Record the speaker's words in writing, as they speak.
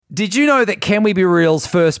Did you know that Can We Be Real's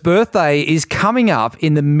first birthday is coming up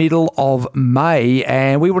in the middle of May?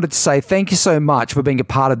 And we wanted to say thank you so much for being a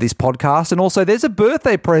part of this podcast. And also, there's a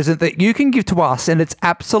birthday present that you can give to us, and it's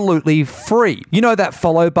absolutely free. You know that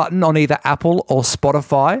follow button on either Apple or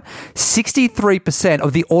Spotify? 63%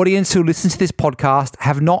 of the audience who listens to this podcast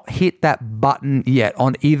have not hit that button yet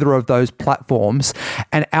on either of those platforms.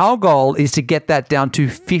 And our goal is to get that down to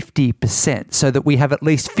 50% so that we have at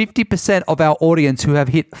least 50% of our audience who have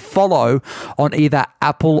hit follow on either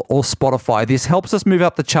Apple or Spotify. This helps us move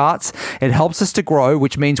up the charts. It helps us to grow,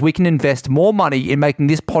 which means we can invest more money in making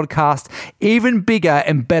this podcast even bigger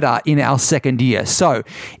and better in our second year. So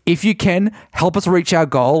if you can, help us reach our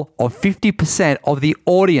goal of 50% of the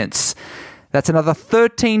audience. That's another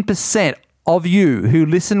 13% of you who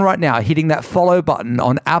listen right now, hitting that follow button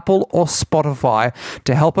on Apple or Spotify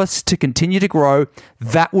to help us to continue to grow.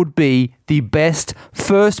 That would be the best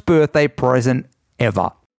first birthday present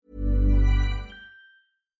ever.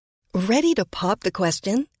 Ready to pop the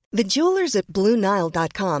question? The jewelers at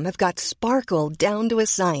BlueNile.com have got sparkle down to a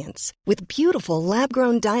science with beautiful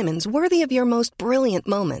lab-grown diamonds worthy of your most brilliant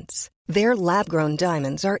moments. Their lab-grown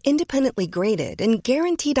diamonds are independently graded and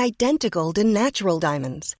guaranteed identical to natural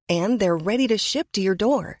diamonds, and they're ready to ship to your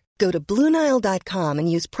door. Go to BlueNile.com and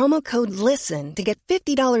use promo code LISTEN to get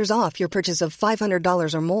 $50 off your purchase of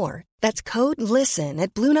 $500 or more. That's code LISTEN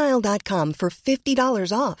at BlueNile.com for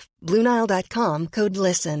 $50 off. BlueNile.com, code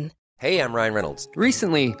LISTEN. Hey, I'm Ryan Reynolds.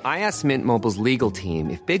 Recently, I asked Mint Mobile's legal team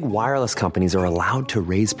if big wireless companies are allowed to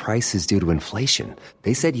raise prices due to inflation.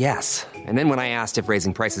 They said yes. And then when I asked if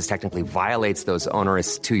raising prices technically violates those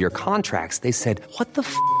onerous two-year contracts, they said, "What the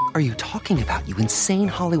f*** are you talking about, you insane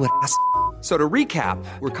Hollywood ass?" So to recap,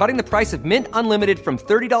 we're cutting the price of Mint Unlimited from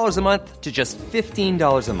 $30 a month to just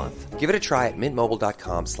 $15 a month. Give it a try at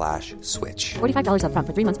mintmobile.com/switch. $45 up front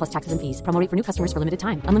for 3 months plus taxes and fees. Promo rate for new customers for limited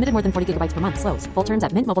time. Unlimited more than 40 gigabytes per month. Slows full terms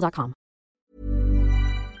at mintmobile.com.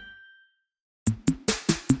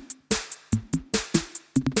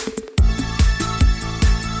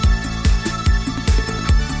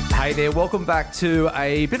 Hey there, welcome back to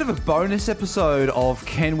a bit of a bonus episode of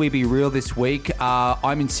Can We Be Real this week.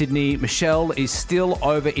 I'm in Sydney. Michelle is still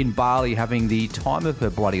over in Bali having the time of her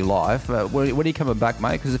bloody life. When are you coming back,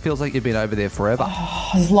 mate? Because it feels like you've been over there forever.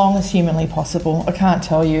 Oh, as long as humanly possible. I can't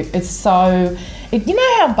tell you. It's so... you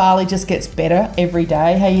know how Bali just gets better every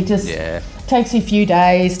day? How you just... Yeah. Takes you a few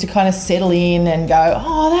days to kind of settle in and go,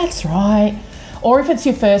 oh, that's right. Or if it's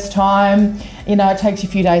your first time, you know, it takes you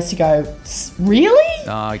a few days to go, really?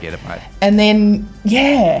 Oh, I get it, mate. And then,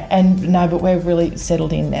 yeah, and no, but we're really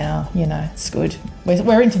settled in now, you know, it's good.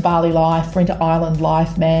 We're into Bali life, we're into island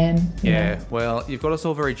life, man. Yeah, well, you've got us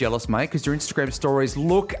all very jealous, mate, because your Instagram stories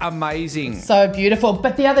look amazing. So beautiful.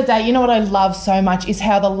 But the other day, you know what I love so much is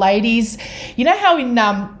how the ladies, you know how in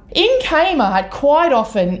Kmart, quite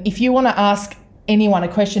often, if you want to ask anyone a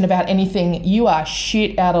question about anything, you are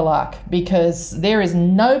shit out of luck because there is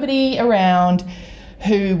nobody around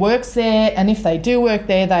who works there, and if they do work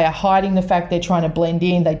there, they are hiding the fact they're trying to blend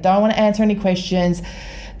in. They don't want to answer any questions.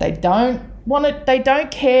 They don't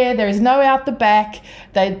care. There is no out the back.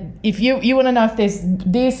 If you want to know if there's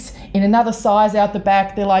this in another size out the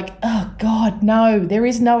back, they're like, oh God, no, there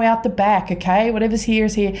is no out the back, okay? Whatever's here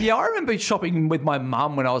is here. Yeah, I remember shopping with my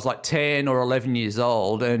mum when I was like 10 or 11 years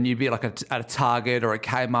old, and you'd be like at a Target or a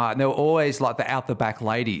Kmart, and they were always like the out the back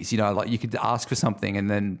ladies, you know, like you could ask for something and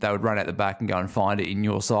then they would run out the back and go and find it in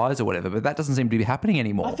your size or whatever, but that doesn't seem to be happening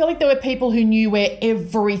anymore. I feel like there were people who knew where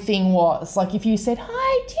everything was. Like if you said,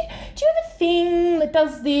 hi, do you have a thing that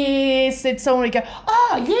does this? And someone would go,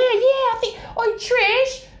 oh, yeah, I think, oh,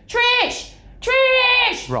 Trish.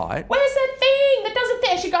 Right. Where's that thing that does it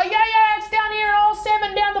there? She'd go, yeah, it's down here in aisle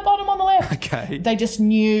 7, down the bottom on the left. Okay. They just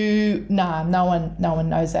knew, no one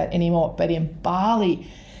knows that anymore. But in Bali,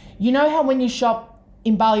 you know how when you shop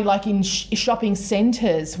in Bali, like in shopping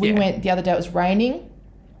centres, we went the other day, it was raining.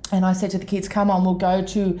 And I said to the kids, come on, we'll go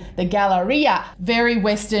to the Galleria. Very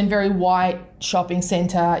Western, very white shopping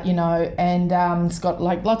centre, you know, and it's got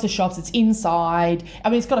like lots of shops. It's inside. I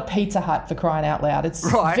mean, it's got a Pizza Hut for crying out loud. It's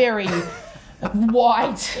very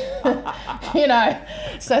white, you know,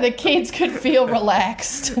 so the kids could feel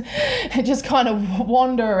relaxed and just kind of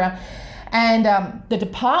wander around. And the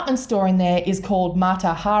department store in there is called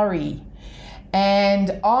Matahari.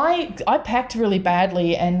 And I packed really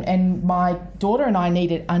badly, and my daughter and I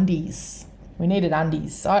needed undies. We needed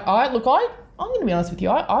undies. I'm going to be honest with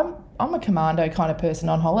you. I'm a commando kind of person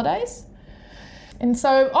on holidays. And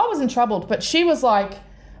so I wasn't troubled, but she was like,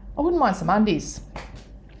 I wouldn't mind some undies.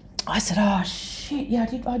 I said, oh, shit, yeah,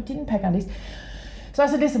 I didn't pack undies. So I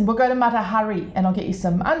said, listen, we'll go to Matahari and I'll get you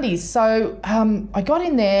some undies. So I got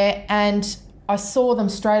in there and I saw them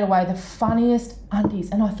straight away, the funniest undies.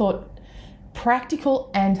 And I thought, practical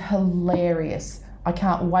and hilarious. I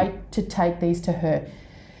can't wait to take these to her.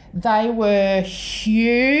 They were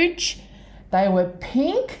huge. They were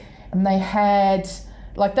pink and they had,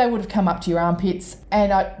 like, they would have come up to your armpits.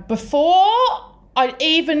 And before I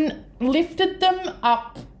even lifted them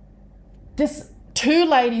up, just 2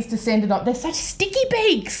 ladies descended on. They're such sticky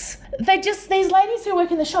beaks. These ladies who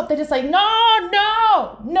work in the shop, they're just like, no.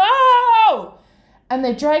 And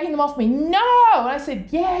they're dragging them off me. No. And I said,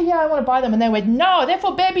 yeah, I want to buy them. And they went, no, they're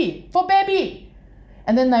for baby.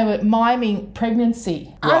 And then they were miming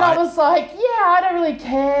pregnancy. Right. And I was like, yeah, I don't really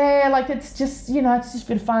care. Like, it's just, it's just a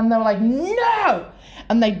bit of fun. They were like, no.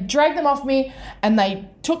 And they dragged them off me and they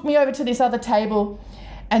took me over to this other table.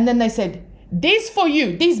 And then they said, this for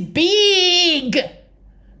you, this big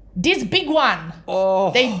one.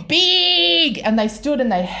 Oh. They big. And they stood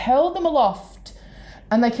and they held them aloft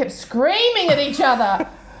and they kept screaming at each other.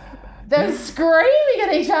 They were screaming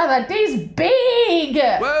at each other, this big.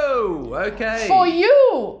 Whoa, okay. For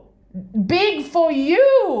you. Big for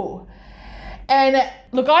you. And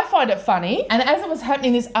look, I find it funny. And as it was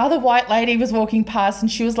happening, this other white lady was walking past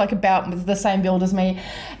and she was like about the same build as me.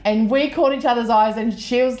 And we caught each other's eyes and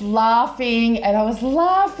she was laughing and I was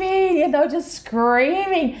laughing and they were just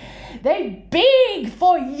screaming. They big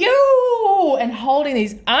for you and holding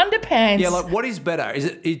these underpants. Yeah, like what is better?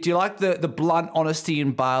 Do you like the blunt honesty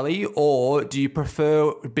in Bali or do you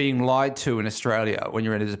prefer being lied to in Australia when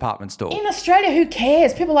you're in a department store? In Australia, who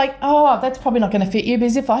cares? People are like, oh, that's probably not going to fit you,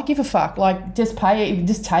 because if I give a fuck, like just pay it,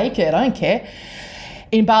 just take it. I don't care.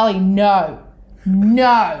 In Bali, no,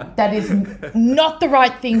 that is not the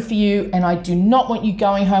right thing for you and I do not want you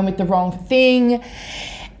going home with the wrong thing.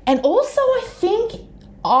 And also I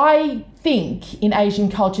think in Asian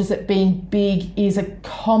cultures that being big is a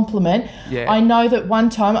compliment. Yeah. I know that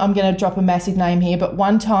one time, I'm going to drop a massive name here, but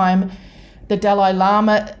one time the Dalai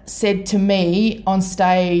Lama said to me on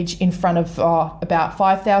stage in front of about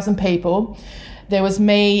 5,000 people, there was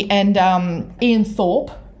me and Ian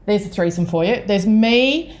Thorpe. There's a threesome for you. There's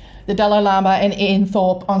me, the Dalai Lama and Ian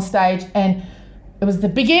Thorpe on stage, and it was the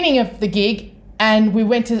beginning of the gig. And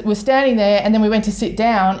we're standing there and then we went to sit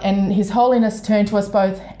down and His Holiness turned to us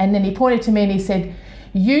both and then he pointed to me and he said,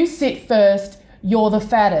 you sit first, you're the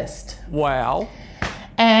fattest. Wow.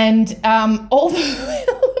 And all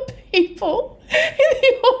the people in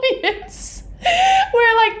the audience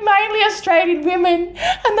were like mainly Australian women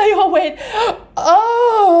and they all went,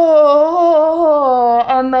 oh,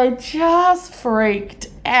 and they just freaked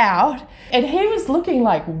out. And he was looking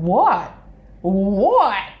like, what?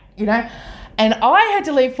 And I had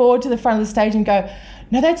to lean forward to the front of the stage and go,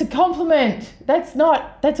 no, that's a compliment. That's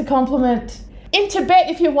a compliment. In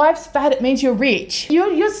Tibet, if your wife's fat, it means you're rich.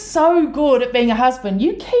 You're so good at being a husband.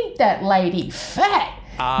 You keep that lady fat.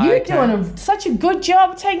 You're doing such a good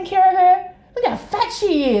job taking care of her. Look how fat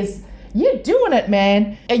she is. You're doing it,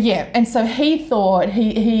 man. And so he thought,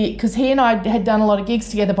 because he and I had done a lot of gigs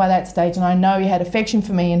together by that stage and I know he had affection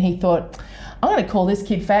for me and he thought, I'm going to call this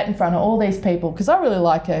kid fat in front of all these people because I really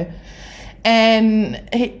like her. And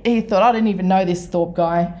he thought, I didn't even know this Thorpe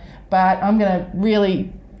guy, but I'm going to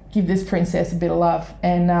really give this princess a bit of love.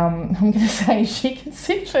 And I'm going to say she can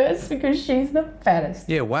sit first because she's the fattest.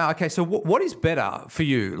 Yeah, wow. Okay, so what is better for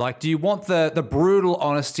you? Like, do you want the brutal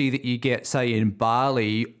honesty that you get, say, in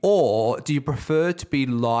Bali, or do you prefer to be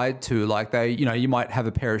lied to? Like you might have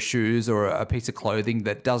a pair of shoes or a piece of clothing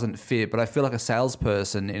that doesn't fit, but I feel like a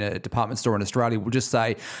salesperson in a department store in Australia will just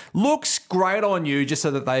say, looks great on you, just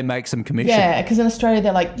so that they make some commission. Yeah, because in Australia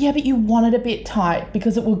they're like, yeah, but you want it a bit tight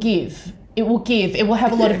because it will give. It will give. It will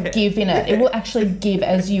have a lot of give in it. It will actually give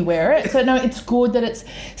as you wear it. So, no, it's good that it's...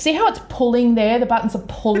 See how it's pulling there? The buttons are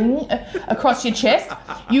pulling across your chest?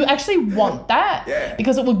 You actually want that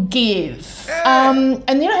because it will give. And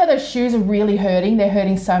you know how those shoes are really hurting? They're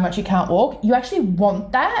hurting so much you can't walk? You actually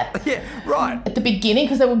want that. Yeah, right. At the beginning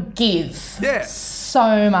because they will give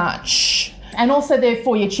so much. And also they're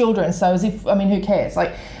for your children. So who cares?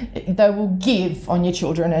 Like, they will give on your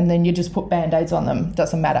children and then you just put Band-Aids on them.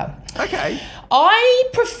 Doesn't matter. Okay. I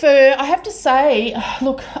have to say,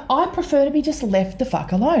 look, I prefer to be just left the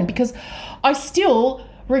fuck alone because I still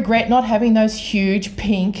regret not having those huge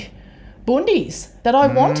pink bundies that I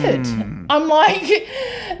wanted. I'm like,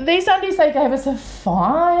 these undies they gave us are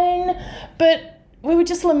fine, but we were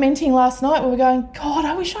just lamenting last night. We were going, God,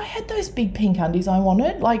 I wish I had those big pink undies I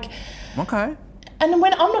wanted. Like, okay. And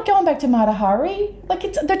when I'm not going back to Matahari, like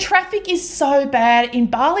the traffic is so bad in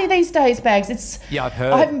Bali these days, Bags. I've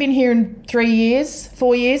heard. I haven't been here in 4 years.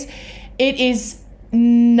 It is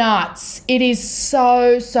nuts. It is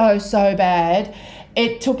so bad.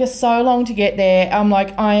 It took us so long to get there. I'm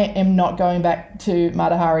like, I am not going back to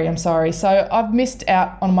Matahari. I'm sorry. So I've missed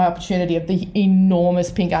out on my opportunity of the enormous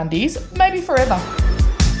pink undies, maybe forever.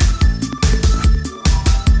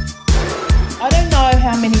 I don't know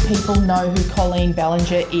how many people know who Colleen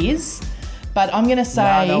Ballinger is, but I'm going to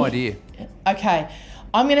say... No idea. Okay.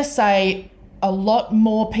 I'm going to say a lot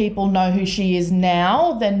more people know who she is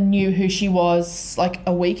now than knew who she was like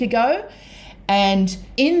a week ago. And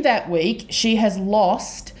in that week, she has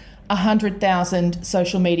lost 100,000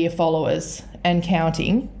 social media followers and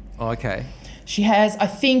counting. Okay. I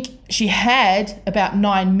think she had about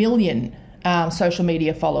 9 million social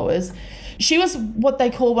media followers. She was what they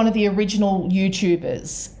call one of the original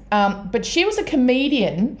YouTubers. But she was a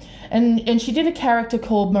comedian and she did a character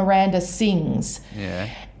called Miranda Sings. Yeah.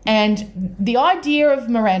 And the idea of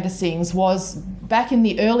Miranda Sings was back in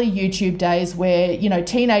the early YouTube days where, you know,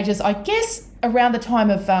 teenagers, I guess around the time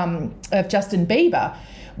of Justin Bieber,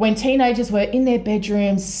 when teenagers were in their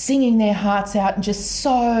bedrooms singing their hearts out and just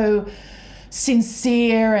so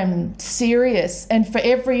sincere and serious. And for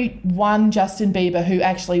every one Justin Bieber who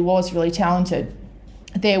actually was really talented,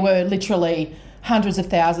 there were literally hundreds of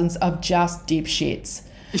thousands of just dipshits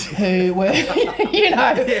who were, you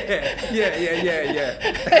know... Yeah.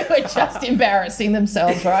 They were just embarrassing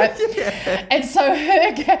themselves, right? Yeah. And so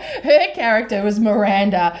her character was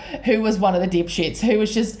Miranda, who was one of the dipshits, who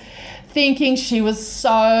was just thinking she was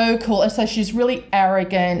so cool. And so she's really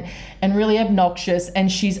arrogant and really obnoxious, and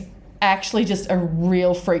she's actually just a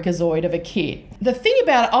real freakazoid of a kid. The thing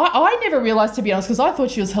about it, I never realised, to be honest, because I thought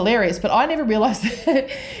she was hilarious, but I never realised that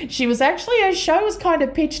she was actually, her show was kind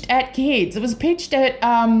of pitched at kids. It was pitched at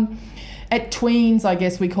tweens, I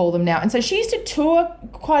guess we call them now. And so she used to tour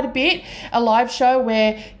quite a bit, a live show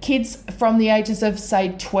where kids from the ages of,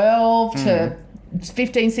 say, 12 to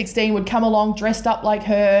 15, 16 would come along dressed up like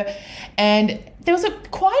her. And there was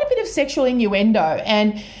quite a bit of sexual innuendo,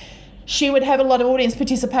 and she would have a lot of audience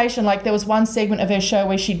participation. Like there was one segment of her show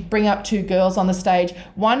where she'd bring up two girls on the stage,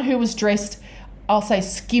 one who was dressed, I'll say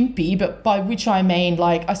skimpy, but by which I mean,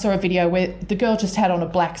 like, I saw a video where the girl just had on a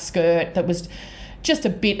black skirt that was just a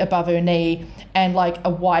bit above her knee and like a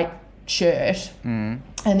white shirt. And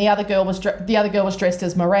the other girl was dressed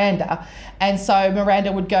as Miranda. And so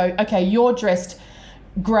Miranda would go, okay, you're dressed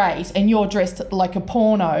great and you're dressed like a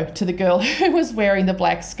porno, to the girl who was wearing the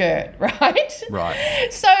black skirt, right? Right.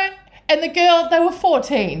 So... And they were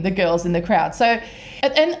 14, the girls in the crowd. So,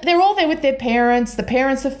 and they're all there with their parents. The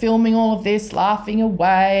parents are filming all of this, laughing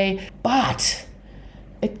away. But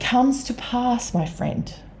it comes to pass, my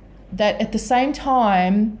friend, that at the same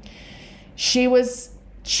time, she was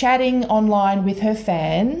chatting online with her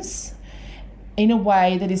fans in a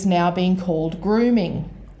way that is now being called grooming.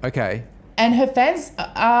 Okay. And her fans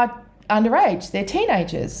are underage. They're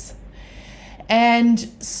teenagers. And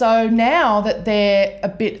so now that they're a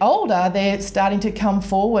bit older, they're starting to come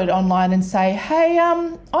forward online and say, hey,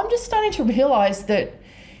 I'm just starting to realise that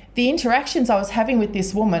the interactions I was having with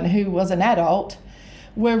this woman who was an adult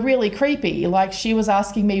were really creepy. Like, she was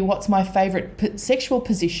asking me what's my favourite sexual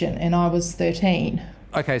position, and I was 13.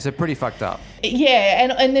 Okay, so pretty fucked up.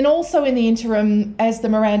 Yeah, and then also in the interim, as the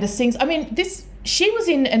Miranda Sings, I mean, she was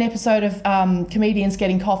in an episode of Comedians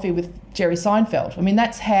Getting Coffee with Jerry Seinfeld. I mean,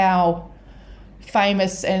 that's how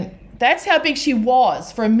famous and that's how big she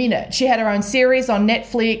was for a minute. She had her own series on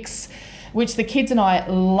Netflix, which the kids and I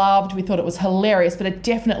loved. We thought it was hilarious, but it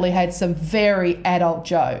definitely had some very adult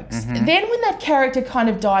jokes. And then when that character kind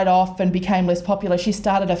of died off and became less popular, she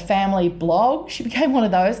started a family blog. She became one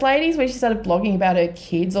of those ladies where she started blogging about her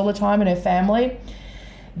kids all the time and her family.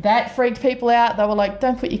 That freaked people out. They were like,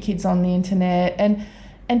 don't put your kids on the internet,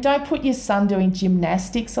 and don't put your son doing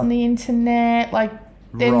gymnastics on the internet. Like,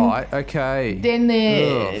 then, right, okay. Then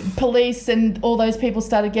the police and all those people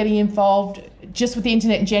started getting involved just with the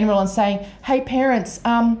internet in general and saying, hey, parents,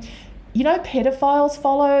 you know, pedophiles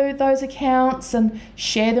follow those accounts and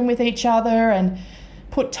share them with each other and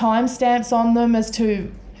put timestamps on them as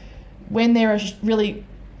to when there are really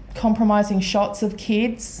compromising shots of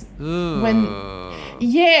kids.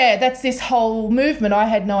 Yeah, that's this whole movement I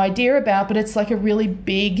had no idea about, but it's like a really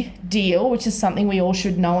big deal, which is something we all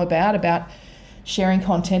should know about sharing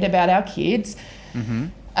content about our kids.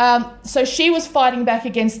 So she was fighting back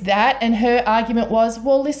against that, and her argument was,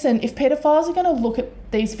 well, listen, if pedophiles are going to look at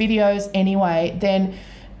these videos anyway, then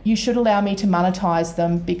you should allow me to monetize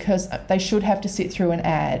them because they should have to sit through an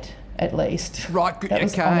ad at least. Right, that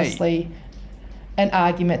was honestly an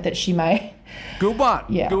argument that she made. Good one.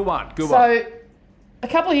 Yeah. Good one. So a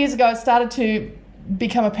couple of years ago, it started to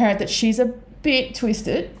become apparent that she's a bit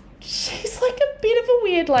twisted. She's like a bit of a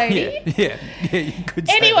weird lady. Yeah, you could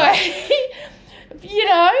say Anyway, you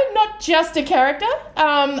know, not just a character,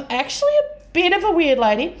 actually a bit of a weird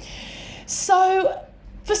lady. So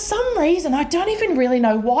for some reason, I don't even really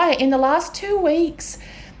know why, in the last 2 weeks,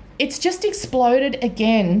 it's just exploded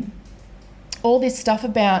again. All this stuff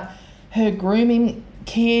about her grooming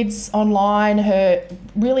kids online, her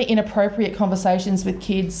really inappropriate conversations with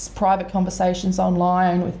kids, private conversations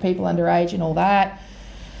online with people underage and all that.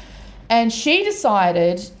 And she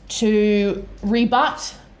decided to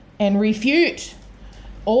rebut and refute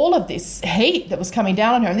all of this heat that was coming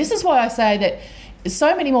down on her. And this is why I say that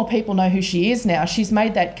so many more people know who she is now. She's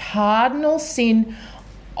made that cardinal sin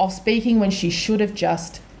of speaking when she should have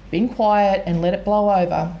just been quiet and let it blow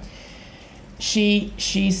over.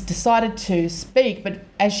 She's decided to speak, but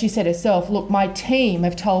as she said herself, look, my team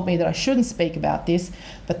have told me that I shouldn't speak about this,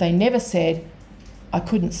 but they never said I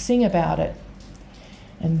couldn't sing about it.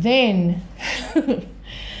 And then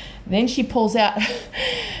she pulls out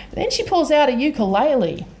a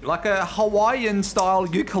ukulele. Like a Hawaiian style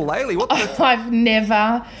ukulele. What the I've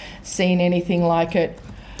never seen anything like it.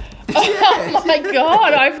 Oh my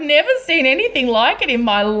God, I've never seen anything like it in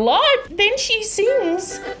my life. Then she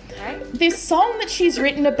sings this song that she's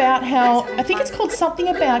written about how, I think it's called something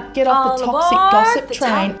about get off the toxic gossip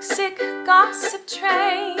train. Toxic gossip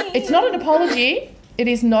train. It's not an apology. It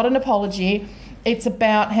is not an apology. It's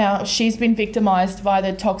about how she's been victimised by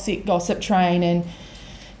the toxic gossip train, and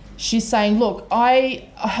she's saying, look, I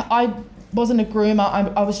wasn't a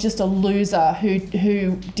groomer. I was just a loser who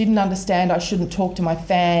didn't understand I shouldn't talk to my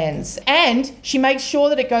fans. And she makes sure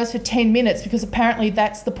that it goes for 10 minutes because apparently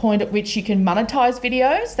that's the point at which you can monetize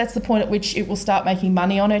videos. That's the point at which it will start making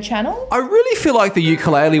money on her channel. I really feel like the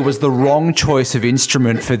ukulele was the wrong choice of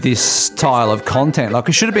instrument for this style of content. Like,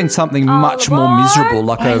 it should have been something much more miserable.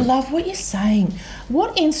 I love what you're saying.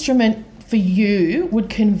 What instrument for you would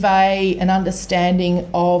convey an understanding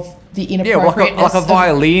of the inappropriateness? like a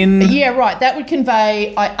violin. Yeah, right. That would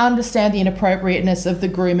convey, I understand the inappropriateness of the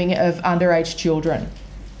grooming of underage children.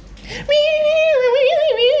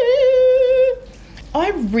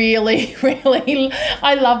 I really,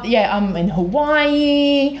 I love, I'm in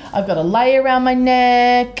Hawaii. I've got a lei around my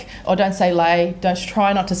neck. Oh, don't say lei.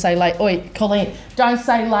 Try not to say lei. Oi, Colleen, don't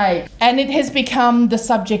say lei. And it has become the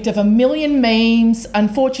subject of a million memes.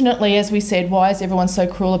 Unfortunately, as we said, why is everyone so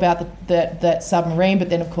cruel about that submarine? But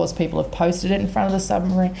then, of course, people have posted it in front of the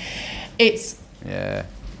submarine. It's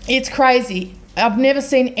crazy. I've never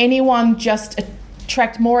seen anyone just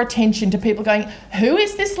attract more attention to people going, who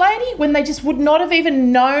is this lady? When they just would not have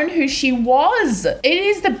even known who she was. It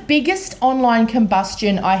is the biggest online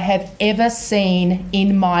combustion I have ever seen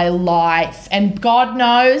in my life. And God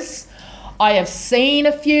knows I have seen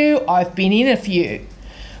a few, I've been in a few.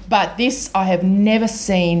 But this, I have never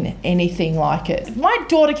seen anything like it. My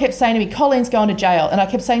daughter kept saying to me, Colleen's going to jail. And I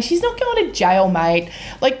kept saying, she's not going to jail, mate.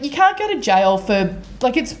 Like, you can't go to jail for,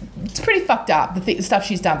 like, it's pretty fucked up, the stuff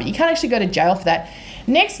she's done. But you can't actually go to jail for that.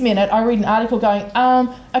 Next minute, I read an article going,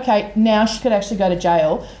 okay, now she could actually go to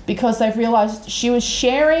jail because they've realised she was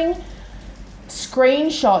sharing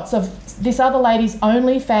screenshots of this other lady's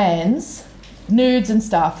OnlyFans, nudes and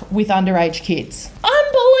stuff, with underage kids.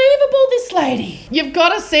 Unbelievable, this lady. You've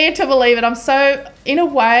got to see it to believe it. I'm so, in a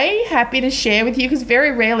way, happy to share with you because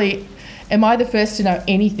very rarely am I the first to know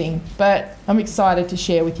anything, but I'm excited to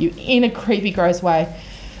share with you in a creepy, gross way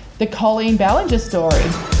the Colleen Ballinger story.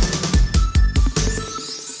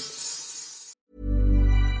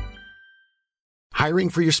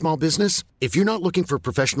 Hiring for your small business? If you're not looking for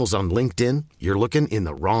professionals on LinkedIn, you're looking in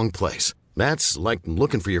the wrong place. That's like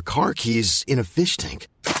looking for your car keys in a fish tank.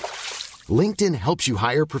 LinkedIn helps you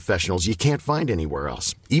hire professionals you can't find anywhere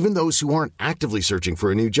else, even those who aren't actively searching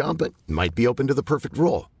for a new job but might be open to the perfect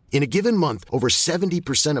role. In a given month, over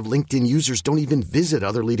 70% of LinkedIn users don't even visit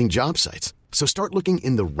other leading job sites. So start looking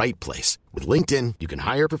in the right place. With LinkedIn, you can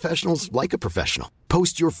hire professionals like a professional.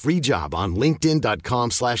 Post your free job on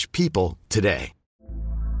linkedin.com/people today.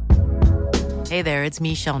 Hey there, it's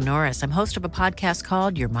Michelle Norris. I'm host of a podcast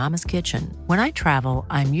called Your Mama's Kitchen. When I travel,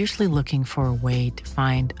 I'm usually looking for a way to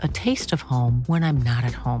find a taste of home when I'm not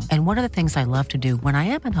at home. And one of the things I love to do when I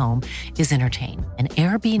am at home is entertain. And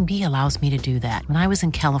Airbnb allows me to do that. When I was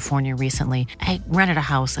in California recently, I rented a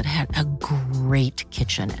house that had a great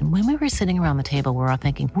kitchen. And when we were sitting around the table, we're all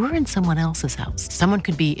thinking, we're in someone else's house. Someone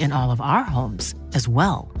could be in all of our homes as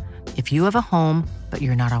well. If you have a home, but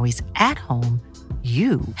you're not always at home,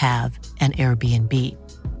 you have an Airbnb.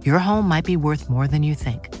 Your home might be worth more than you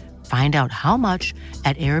think. Find out how much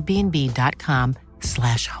at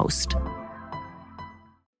airbnb.com/host.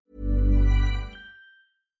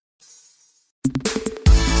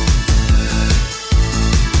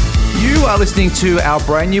 are listening to our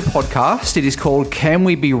brand new podcast. It is called Can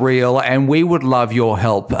We Be Real? And we would love your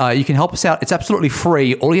help. You can help us out. It's absolutely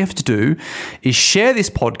free. All you have to do is share this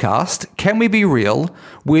podcast, Can We Be Real,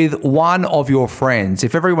 with one of your friends.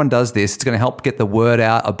 If everyone does this, it's going to help get the word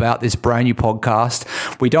out about this brand new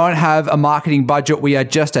podcast. We don't have a marketing budget. We are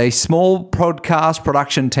just a small podcast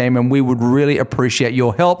production team, and we would really appreciate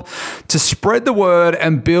your help to spread the word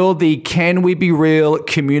and build the Can We Be Real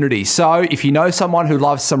community. So if you know someone who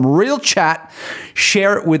loves some real chat,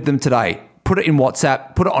 share it with them today. Put it in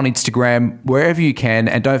WhatsApp, put it on Instagram, wherever you can,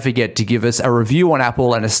 and don't forget to give us a review on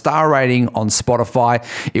Apple and a star rating on Spotify.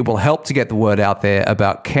 It will help to get the word out there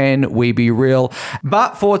about Can We Be Real.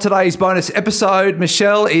 But for today's bonus episode,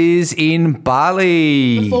 Michelle is in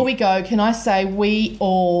Bali. Before we go, can I say we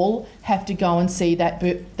all have to go and see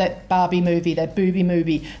that Barbie movie, that booby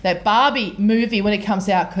movie, that Barbie movie when it comes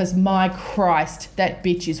out, because my Christ, that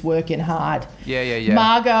bitch is working hard. Yeah.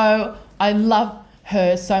 Margot, I love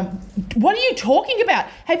her. So what are you talking about?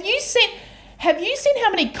 Have you seen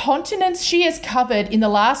how many continents she has covered in the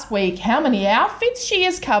last week? How many outfits she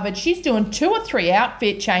has covered? She's doing 2 or 3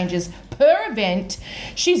 outfit changes per event.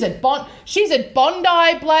 She's at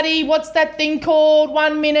Bondi, bloody, what's that thing called?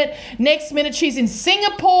 1 minute. Next minute she's in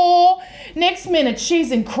Singapore. Next minute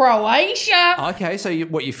she's in Croatia. Okay, so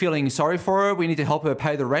you're feeling sorry for her? We need to help her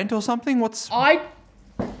pay the rent or something? I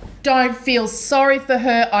don't feel sorry for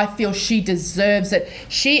her. I feel she deserves it.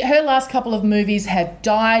 Her last couple of movies have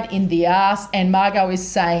died in the ass, and Margot is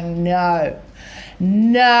saying no.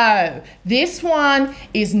 This one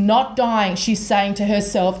is not dying. She's saying to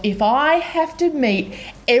herself, if I have to meet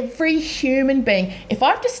every human being, if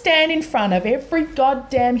I have to stand in front of every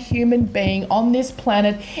goddamn human being on this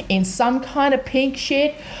planet in some kind of pink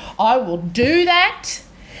shit, I will do that.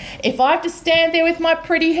 If I have to stand there with my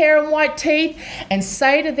pretty hair and white teeth and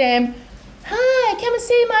say to them, hi, come and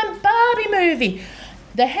see my Barbie movie.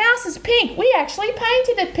 The house is pink. We actually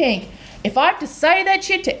painted it pink. If I have to say that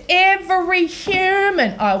shit to every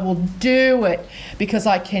human, I will do it, because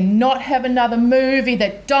I cannot have another movie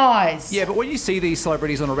that dies. Yeah, but when you see these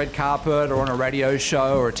celebrities on a red carpet or on a radio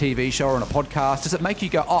show or a TV show or on a podcast, does it make you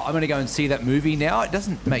go, oh, I'm going to go and see that movie now? It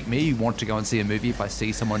doesn't make me want to go and see a movie if I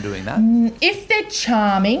see someone doing that. If they're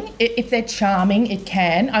charming, it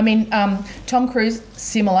can. I mean, Tom Cruise,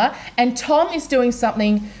 similar. And Tom is doing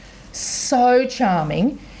something so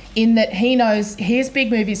charming in that he knows his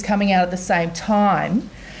big movie's coming out at the same time,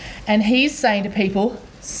 and he's saying to people,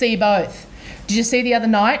 see both. Did you see the other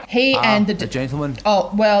night? He and the gentleman.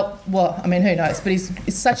 Oh, well, I mean, who knows? But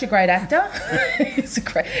he's such a great actor. he's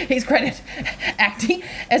great at acting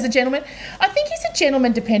as a gentleman. I think he's a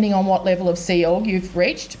gentleman depending on what level of Sea Org you've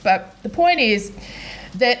reached. But the point is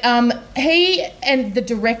that he and the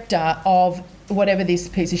director of whatever this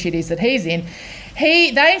piece of shit is that he's in,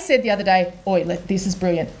 they said the other day, oi, this is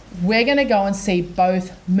brilliant. We're going to go and see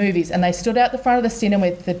both movies. And they stood out the front of the cinema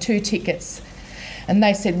with the 2 tickets. And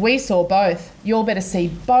they said, we saw both. You'll better see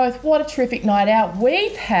both. What a terrific night out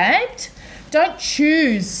we've had. Don't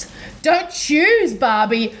choose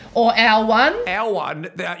Barbie or our one. Our one?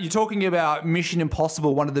 You're talking about Mission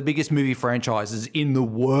Impossible, one of the biggest movie franchises in the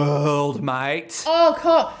world, mate. Oh,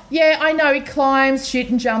 God. Yeah, I know. He climbs shit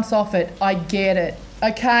and jumps off it. I get it.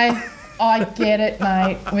 Okay? I get it,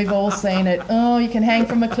 mate. We've all seen it. Oh, you can hang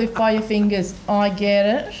from a cliff by your fingers. I get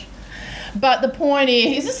it. But the point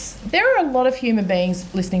is, there are a lot of human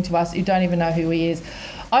beings listening to us who don't even know who he is.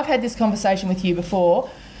 I've had this conversation with you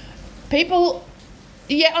before. People,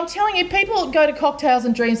 I'm telling you, people go to Cocktails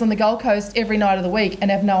and Dreams on the Gold Coast every night of the week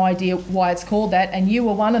and have no idea why it's called that, and you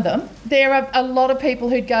were one of them. There are a lot of people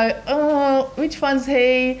who'd go, oh, which one's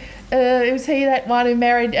he? Was he that one who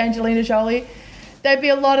married Angelina Jolie? There'd be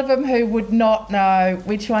a lot of them who would not know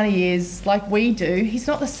which one he is, like we do. He's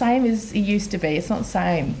not the same as he used to be. It's not the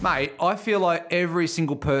same. Mate, I feel like every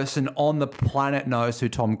single person on the planet knows who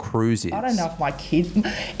Tom Cruise is. I don't know if my kids...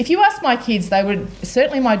 If you ask my kids, they would...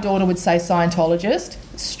 Certainly my daughter would say Scientologist,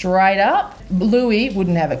 straight up. Louis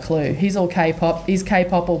wouldn't have a clue. He's all K-pop. He's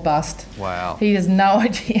K-pop or bust. Wow. He has no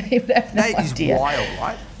idea. He would have no idea. That is wild,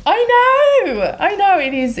 right? I know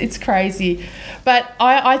it is. It's crazy. But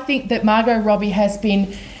I think that Margot Robbie has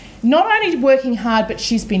been not only working hard, but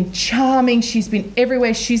she's been charming. She's been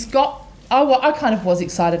everywhere. She's got... I kind of was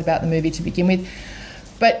excited about the movie to begin with.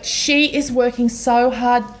 But she is working so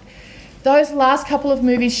hard. Those last couple of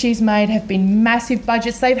movies she's made have been massive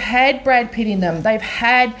budgets. They've had Brad Pitt in them. They've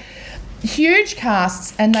had huge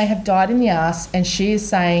casts, and they have died in the ass. And she is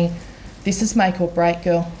saying, this is make or break,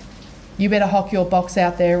 girl. You better hock your box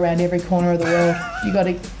out there around every corner of the world. You got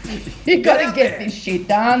to get this shit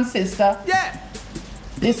done, sister. Yeah.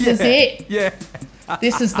 This is it. Yeah.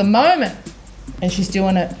 This is the moment. And she's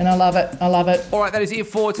doing it, and I love it. I love it. All right, that is it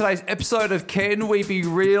for today's episode of Can We Be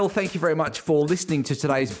Real? Thank you very much for listening to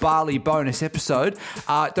today's Bali bonus episode.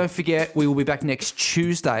 Don't forget, we will be back next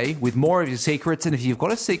Tuesday with more of your secrets. And if you've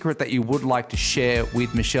got a secret that you would like to share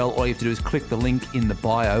with Michelle, all you have to do is click the link in the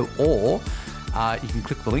bio, or you can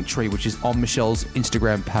click the link tree, which is on Michelle's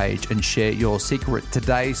Instagram page, and share your secret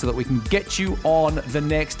today so that we can get you on the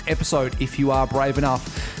next episode if you are brave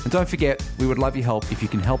enough. And don't forget, we would love your help if you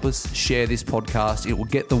can help us share this podcast. It will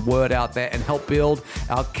get the word out there and help build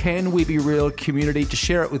our Can We Be Real community. To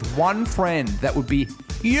share it with one friend, that would be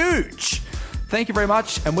huge. Thank you very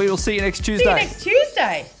much, and we will see you next Tuesday. See you next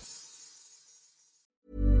Tuesday.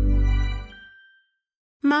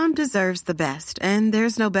 Mom deserves the best, and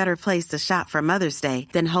there's no better place to shop for Mother's Day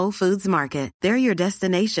than Whole Foods Market. They're your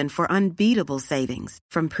destination for unbeatable savings,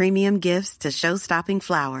 from premium gifts to show-stopping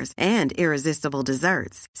flowers and irresistible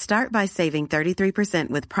desserts. Start by saving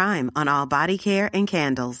 33% with Prime on all body care and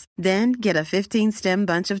candles. Then get a 15-stem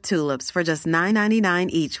bunch of tulips for just $9.99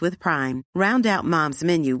 each with Prime. Round out Mom's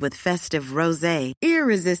menu with festive rosé,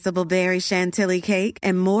 irresistible berry chantilly cake,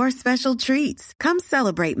 and more special treats. Come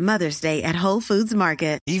celebrate Mother's Day at Whole Foods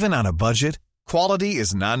Market. Even on a budget, quality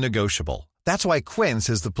is non-negotiable. That's why Quince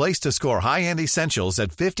is the place to score high-end essentials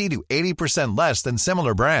at 50 to 80% less than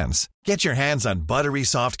similar brands. Get your hands on buttery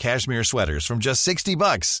soft cashmere sweaters from just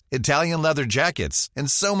 $60, Italian leather jackets,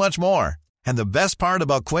 and so much more. And the best part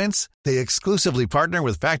about Quince, they exclusively partner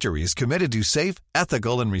with factories committed to safe,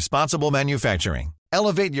 ethical, and responsible manufacturing.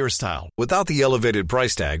 Elevate your style without the elevated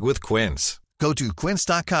price tag with Quince. Go to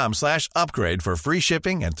quince.com/upgrade for free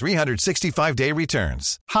shipping and 365-day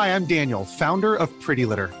returns. Hi, I'm Daniel, founder of Pretty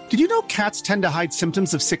Litter. Did you know cats tend to hide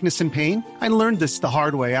symptoms of sickness and pain? I learned this the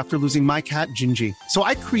hard way after losing my cat, Gingy. So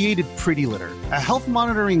I created Pretty Litter, a health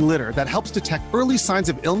monitoring litter that helps detect early signs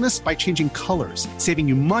of illness by changing colors, saving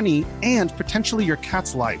you money and potentially your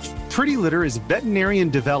cat's life. Pretty Litter is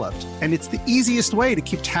veterinarian developed, and it's the easiest way to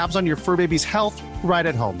keep tabs on your fur baby's health right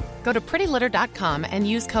at home. Go to prettylitter.com and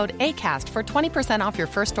use code ACAST for 20% off your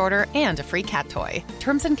first order and a free cat toy.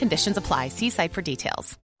 Terms and conditions apply. See site for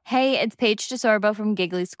details. Hey, it's Paige DeSorbo from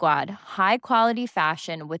Giggly Squad. High quality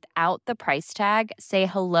fashion without the price tag. Say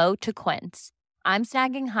hello to Quince. I'm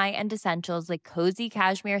snagging high-end essentials like cozy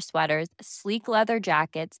cashmere sweaters, sleek leather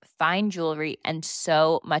jackets, fine jewelry, and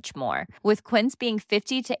so much more. With Quince being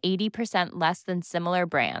 50 to 80% less than similar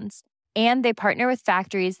brands. And they partner with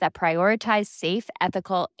factories that prioritize safe,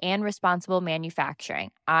 ethical, and responsible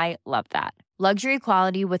manufacturing. I love that. Luxury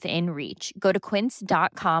quality within reach. Go to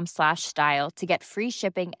quince.com/style to get free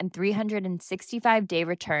shipping and 365-day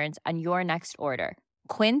returns on your next order.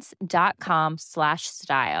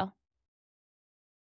 Quince.com/style.